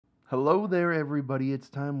Hello there, everybody. It's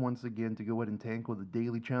time once again to go ahead and tackle the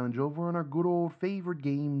daily challenge over on our good old favorite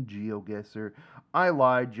game, Geoguessr. I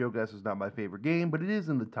lied, Geoguessr is not my favorite game, but it is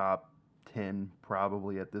in the top 10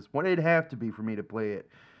 probably at this point. It'd have to be for me to play it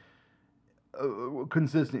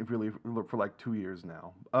consistent really for like 2 years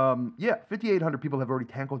now. Yeah, 5,800 people have already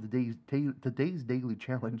tackled today's daily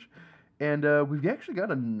challenge, and we've actually got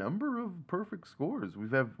a number of perfect scores. We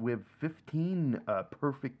have 15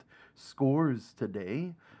 perfect scores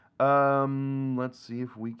today. Let's see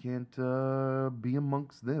if we can't be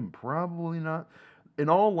amongst them. Probably not. In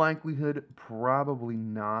all likelihood, probably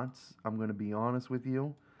not. I'm gonna be honest with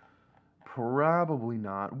you. Probably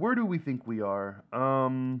not. Where do we think we are? I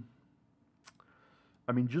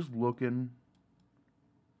mean, just looking,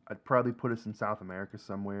 I'd probably put us in South America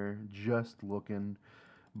somewhere. Just looking,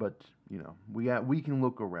 but we can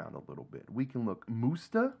look around a little bit. We can look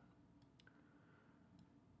Musta,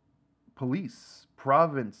 Police,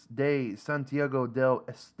 Province de Santiago del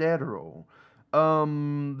Estero.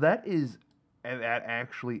 That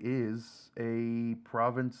actually is a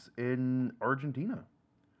province in Argentina.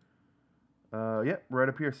 Yeah, right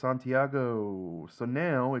up here, Santiago. So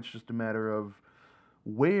now it's just a matter of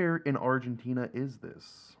where in Argentina is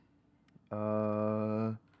this?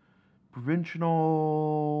 Uh,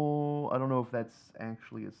 Provincial. I don't know if that's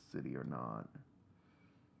actually a city or not.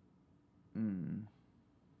 Hmm.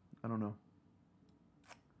 I don't know.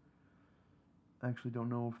 I actually don't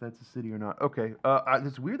know if that's a city or not. Okay.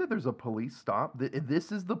 It's weird that there's a police stop.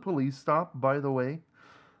 This is the police stop, by the way.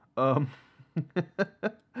 Um,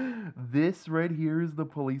 this right here is the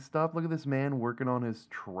police stop. Look at this man working on his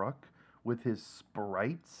truck with his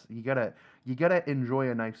sprites. You gotta enjoy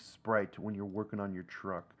a nice sprite when you're working on your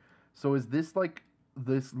truck. So is this like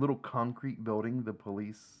this little concrete building, the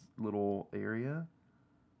police little area?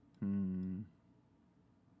 Hmm.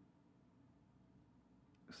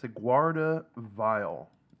 Seguarda Vile.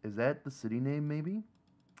 Is that the city name, maybe?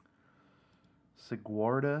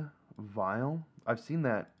 Seguarda Vile. I've seen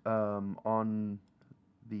that on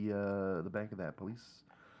the back of that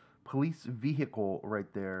police vehicle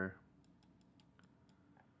right there.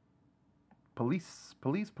 Police.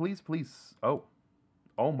 Oh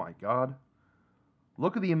my God!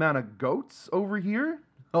 Look at the amount of goats over here.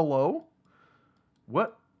 Hello.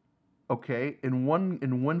 What? Okay, in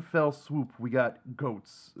one fell swoop, we got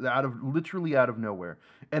goats literally out of nowhere,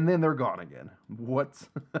 and then they're gone again. What?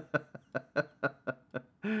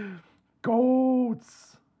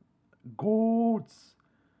 Goats, goats.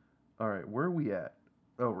 All right, where are we at?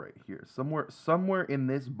 Oh, right here, somewhere in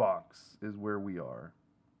this box is where we are.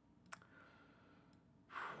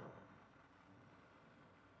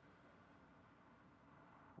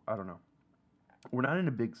 I don't know. We're not in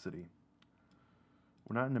a big city.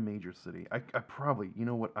 We're not in a major city. I probably, you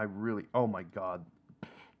know what? I really. Oh my God.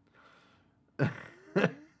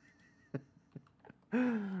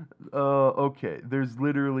 Okay. There's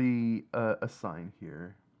literally a sign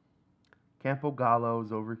here. Campo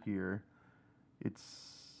Gallo's over here. It's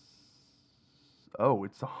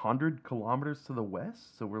it's 100 kilometers to the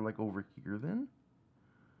west, so we're like over here then.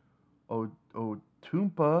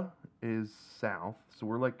 Tumpa is south, so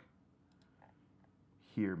we're like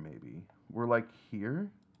here maybe. We're like here.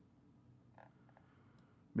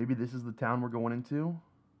 Maybe this is the town we're going into.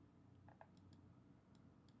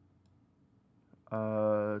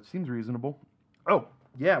 Seems reasonable. Oh,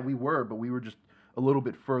 yeah, we were, but we were just a little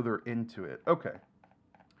bit further into it. Okay.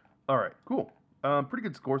 All right, cool. Pretty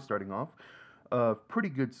good score starting off. Pretty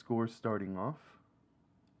good score starting off.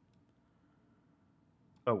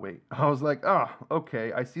 Oh wait, I was like,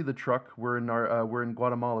 okay. I see the truck. We're in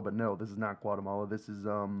Guatemala, but no, this is not Guatemala. This is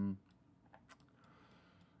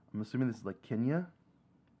I'm assuming this is like Kenya.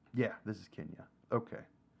 Yeah, this is Kenya. Okay.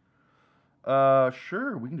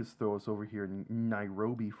 Sure. We can just throw us over here in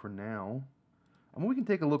Nairobi for now. I mean, we can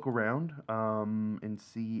take a look around, and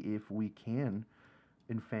see if we can,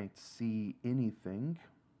 in fact, see anything.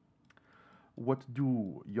 What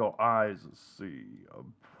do your eyes see?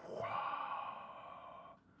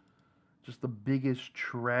 Just the biggest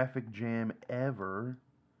traffic jam ever.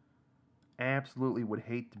 Absolutely would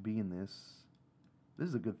hate to be in this. This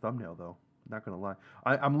is a good thumbnail, though. Not gonna lie.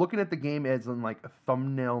 I'm looking at the game as in like a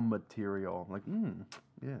thumbnail material. Like,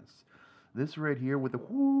 yes. This right here with the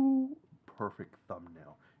perfect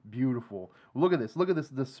thumbnail. Beautiful. Look at this. Look at this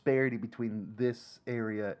disparity between this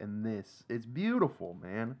area and this. It's beautiful,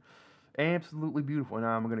 man. Absolutely beautiful. And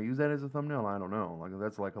I'm gonna use that as a thumbnail. I don't know. Like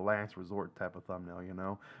that's like a last resort type of thumbnail, you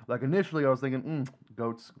know. Like initially I was thinking,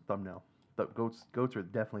 goats thumbnail. Goats are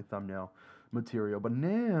definitely thumbnail material. But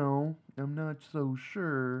now I'm not so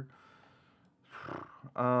sure.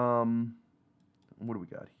 Um, What do we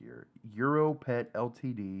got here? Euro Pet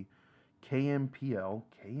Ltd. KMPL.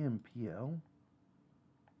 KMPL?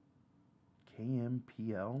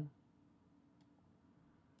 KMPL?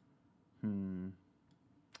 I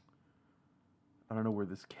don't know where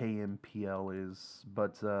this KMPL is,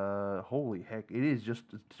 but holy heck, it is just,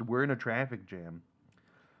 we're in a traffic jam.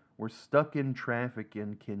 We're stuck in traffic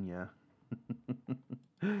in Kenya.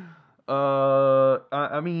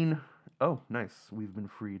 I mean, oh, nice. We've been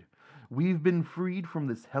freed. We've been freed from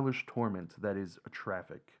this hellish torment that is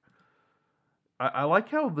traffic. I like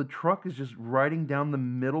how the truck is just riding down the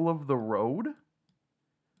middle of the road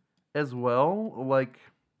as well. Like,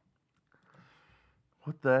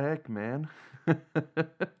 what the heck, man?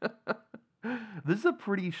 This is a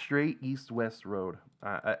pretty straight east-west road.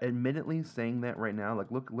 Admittedly, saying that right now, like,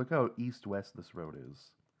 look how east-west this road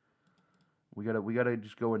is. We gotta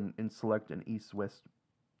just go and select an east-west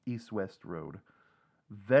road.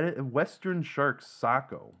 Western Shark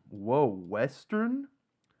Saco. Whoa, Western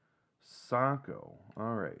Saco.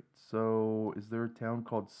 All right. So, is there a town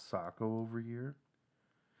called Saco over here?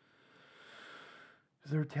 Is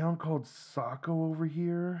there a town called Saco over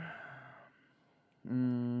here? I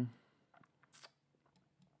don't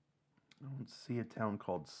see a town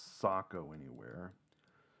called Saco anywhere.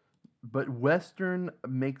 But Western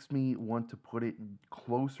makes me want to put it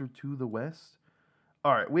closer to the west.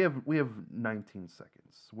 All right, we have 19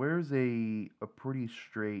 seconds. Where's a pretty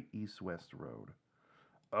straight east-west road?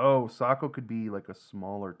 Oh, Saco could be like a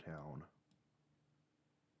smaller town.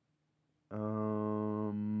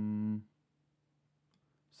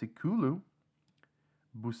 Sikulu,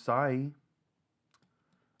 Busai.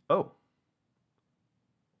 Oh.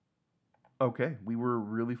 Okay, we were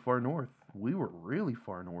really far north. We were really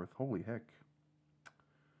far north. Holy heck.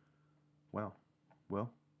 Wow. Well,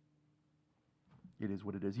 it is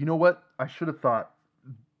what it is. You know what? I should have thought.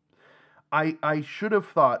 I should have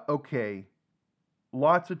thought, okay,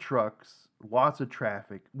 lots of trucks, lots of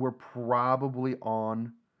traffic. We're probably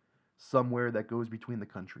on somewhere that goes between the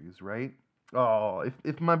countries, right? Oh,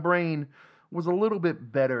 if my brain was a little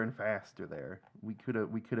bit better and faster there, we could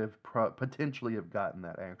have potentially have gotten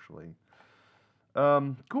that actually.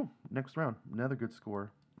 Cool. Next round. Another good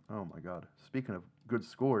score. Oh my god. Speaking of good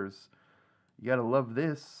scores, you gotta love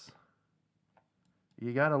this.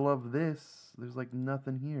 You gotta love this. There's like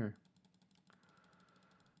nothing here.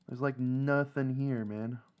 There's like nothing here,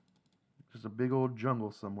 man. Just a big old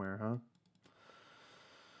jungle somewhere, huh?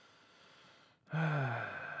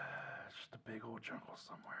 Just a big old jungle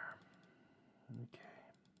somewhere. Okay.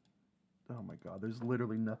 Oh my god, there's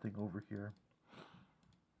literally nothing over here.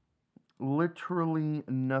 Literally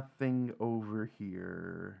nothing over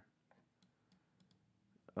here.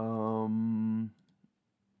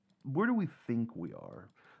 Where do we think we are?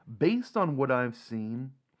 Based on what I've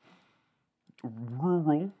seen,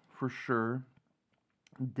 rural for sure.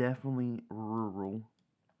 Definitely rural.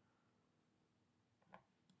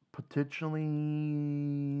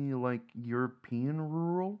 Potentially like European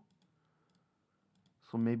rural.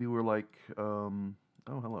 So maybe we're like, oh,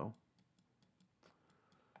 hello.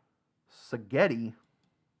 Spaghetti?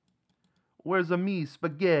 Where's a me?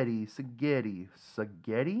 Spaghetti. Spaghetti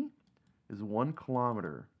is 1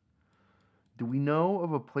 kilometer. Do we know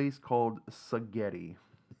of a place called Spaghetti?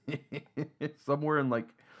 Somewhere in like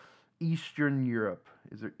Eastern Europe.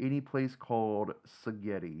 Is there any place called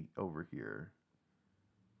Spaghetti over here?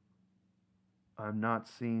 I'm not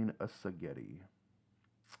seeing a Spaghetti.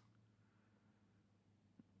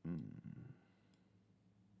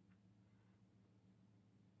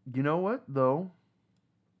 You know what, though?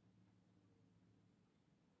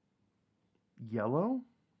 Yellow?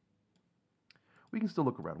 We can still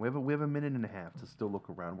look around. We have a minute and a half to still look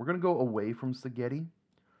around. We're going to go away from Spaghetti.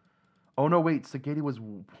 Oh, no, wait. Spaghetti was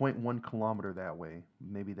 0.1 kilometer that way.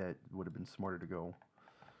 Maybe that would have been smarter to go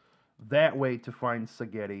that way to find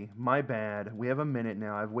Spaghetti. My bad. We have a minute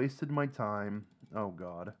now. I've wasted my time. Oh,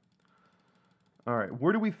 God. All right.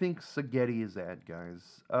 Where do we think Spaghetti is at,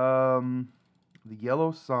 guys? The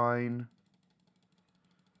yellow sign.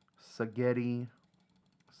 Spaghetti.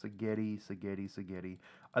 Spaghetti.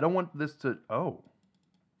 I don't want this to... Oh.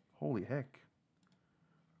 Holy heck.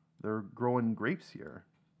 They're growing grapes here.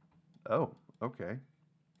 Oh, okay.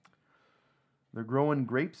 They're growing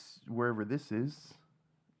grapes wherever this is.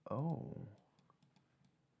 Oh.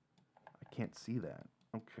 I can't see that.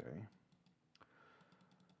 Okay.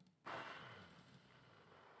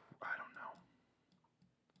 I don't know.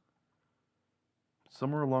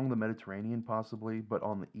 Somewhere along the Mediterranean, possibly, but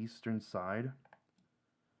on the eastern side.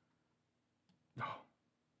 Oh.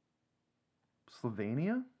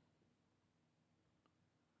 Slovenia?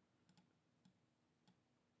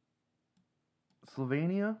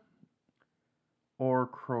 Slovenia or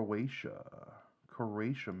Croatia?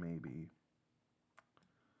 Croatia, maybe.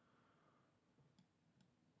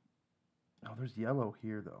 Oh, there's yellow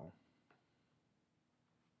here, though.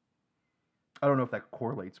 I don't know if that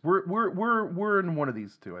correlates. We're in one of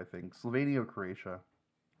these two, I think. Slovenia or Croatia.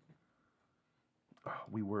 Oh,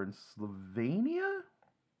 we were in Slovenia?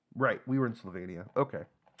 Right, we were in Slovenia. Okay.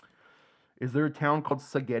 Is there a town called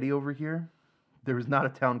Szegedi over here? There is not a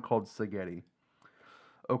town called Szegedi.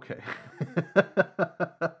 Okay.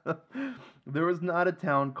 There was not a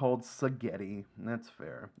town called Szegedi. That's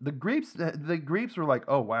fair. The grapes were like,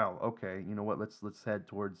 oh wow, okay, you know what? Let's head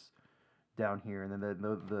towards down here, and then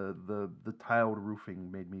the tiled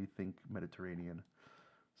roofing made me think Mediterranean.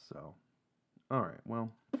 So, all right,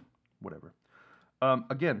 well, whatever.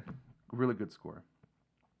 Again, really good score.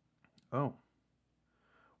 Oh,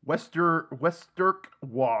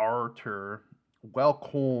 Westerkwarter.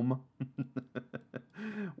 Welcome.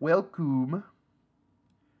 Welcome.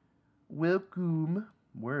 Welcome.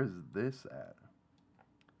 Where is this at?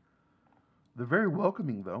 They're very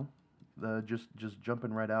welcoming, though. Just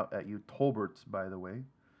jumping right out at you. Tolberts, by the way,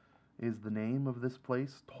 is the name of this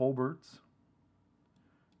place. Tolberts.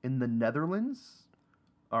 In the Netherlands?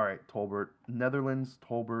 All right, Tolbert. Netherlands,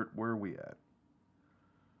 Tolbert. Where are we at?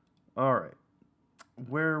 All right.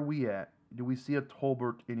 Where are we at? Do we see a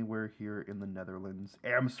Tolbert anywhere here in the Netherlands?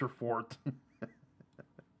 Amersfoort.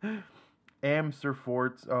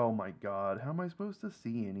 Amersfoort. Oh my god. How am I supposed to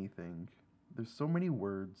see anything? There's so many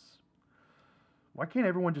words. Why can't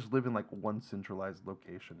everyone just live in like one centralized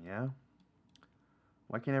location, yeah?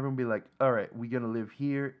 Why can't everyone be like, alright, we're gonna live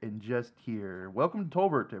here and just here. Welcome to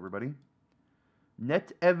Tolbert, everybody.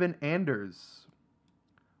 Net Evan Anders.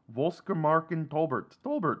 Volskermarken Tolbert.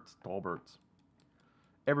 Tolbert.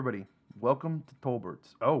 Everybody, welcome to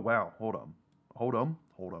Tolbert's. Oh, wow. Hold on.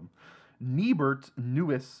 Niebert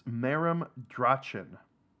Nuis Marum Drachen.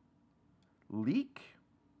 Leak?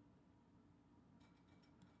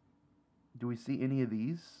 Do we see any of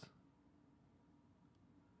these?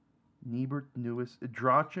 Niebert Nuis.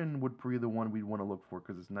 Drachen would be the one we'd want to look for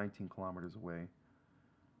because it's 19 kilometers away.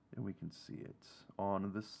 And we can see it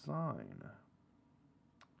on the sign.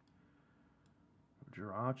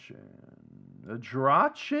 Drachen.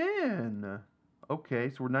 Okay,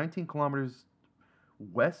 so we're 19 kilometers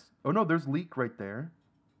west. Oh, no, there's Leek right there.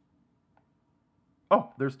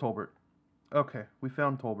 Oh, there's Tolbert. Okay, we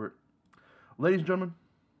found Tolbert. Ladies and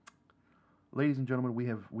gentlemen, we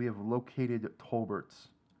have located Tolbert's.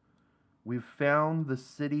 We've found the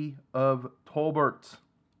city of Tolbert.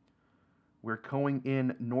 We're going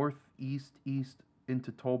in northeast east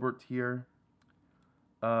into Tolbert here.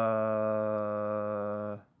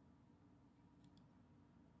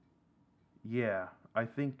 Yeah, I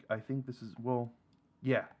think this is, well,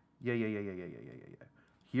 yeah.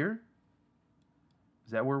 Here?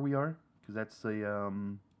 Is that where we are? Because that's a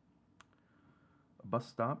bus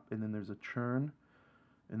stop, and then there's a churn,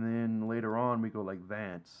 and then later on we go like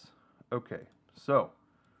that. Okay, so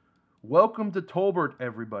welcome to Tolbert,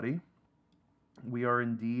 everybody. We are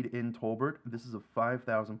indeed in Tolbert. This is a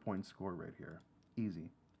 5,000 point score right here. Easy.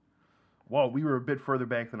 Whoa, we were a bit further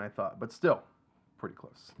back than I thought, but still pretty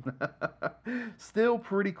close. Still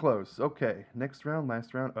pretty close. Okay, next round,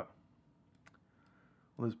 last round. Oh,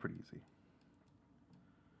 well, this is pretty easy.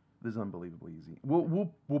 This is unbelievably easy.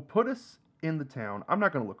 We'll put us in the town. I'm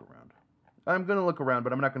not gonna look around. I'm gonna look around,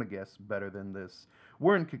 but I'm not gonna guess better than this.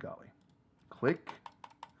 We're in Kigali. Click.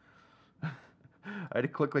 I had to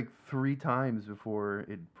click like 3 times before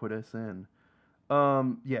it put us in.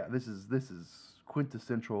 Yeah, this is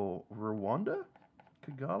quintessential Rwanda,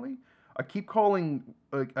 Kigali. I keep calling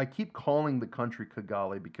the country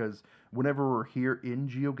Kigali because whenever we're here in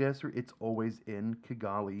Geoguessr, it's always in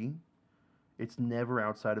Kigali. It's never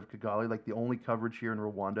outside of Kigali. Like the only coverage here in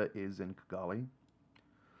Rwanda is in Kigali.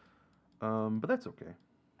 But that's okay.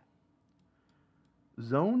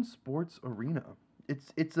 Zone Sports Arena.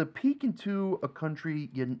 It's a peek into a country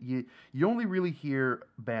you only really hear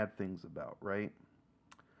bad things about, right?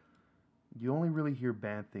 You only really hear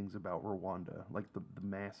bad things about Rwanda, like the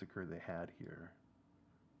massacre they had here.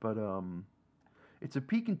 But it's a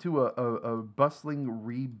peek into a bustling,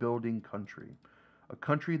 rebuilding country, a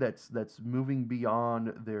country that's moving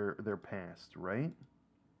beyond their past, right?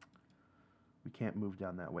 We can't move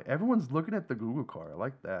down that way. Everyone's looking at the Google car. I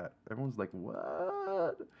like that. Everyone's like,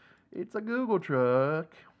 what? It's a Google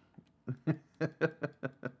truck.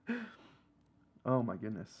 Oh my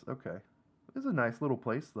goodness. Okay. This is a nice little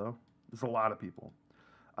place, though. There's a lot of people.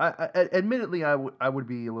 Admittedly, I would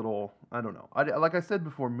be a little, I don't know. Like I said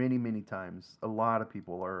before many times, a lot of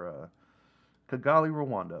people are Kigali,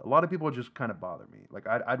 Rwanda. A lot of people just kind of bother me. Like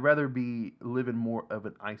I'd rather live in more of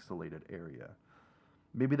an isolated area.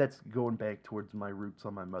 Maybe that's going back towards my roots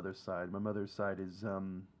on my mother's side. My mother's side is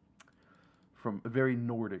from very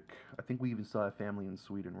Nordic. I think we even saw a family in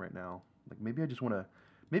Sweden right now. Like maybe I just want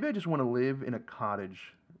to live in a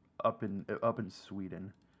cottage up in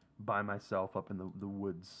Sweden by myself up in the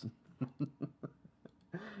woods.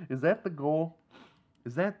 Is that the goal?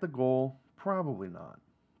 Is that the goal? Probably not.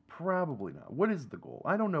 Probably not. What is the goal?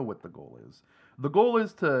 I don't know what the goal is. The goal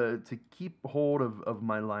is to keep hold of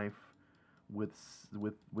my life with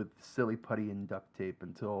silly putty and duct tape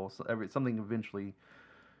until something eventually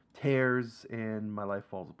tears and my life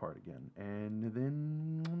falls apart again. And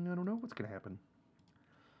then I don't know what's gonna happen.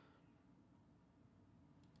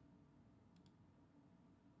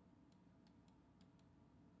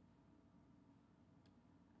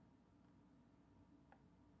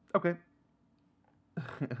 Okay.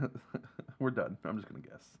 We're done. I'm just gonna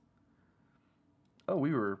guess. Oh,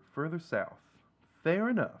 we were further south. Fair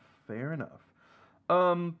enough. Fair enough.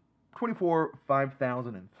 24,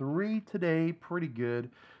 5003 today. Pretty good,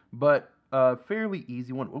 but fairly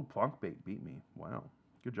easy one. Oh, Plonkbait beat me. Wow.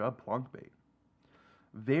 Good job, Plonkbait.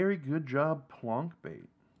 Very good job, Plonkbait.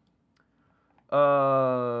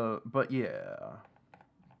 But yeah,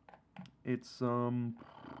 it's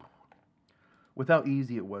with how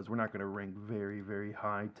easy it was, we're not going to rank very, very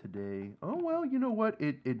high today. Oh, well, you know what?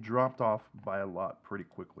 It dropped off by a lot pretty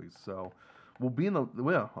quickly. So we'll be in the,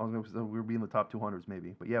 well, I was going to say we'll be in the top 200s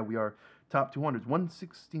maybe. But yeah, we are top 200s,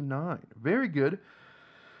 169. Very good.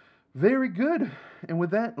 Very good. And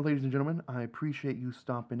with that, ladies and gentlemen, I appreciate you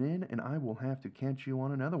stopping in, and I will have to catch you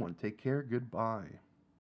on another one. Take care. Goodbye.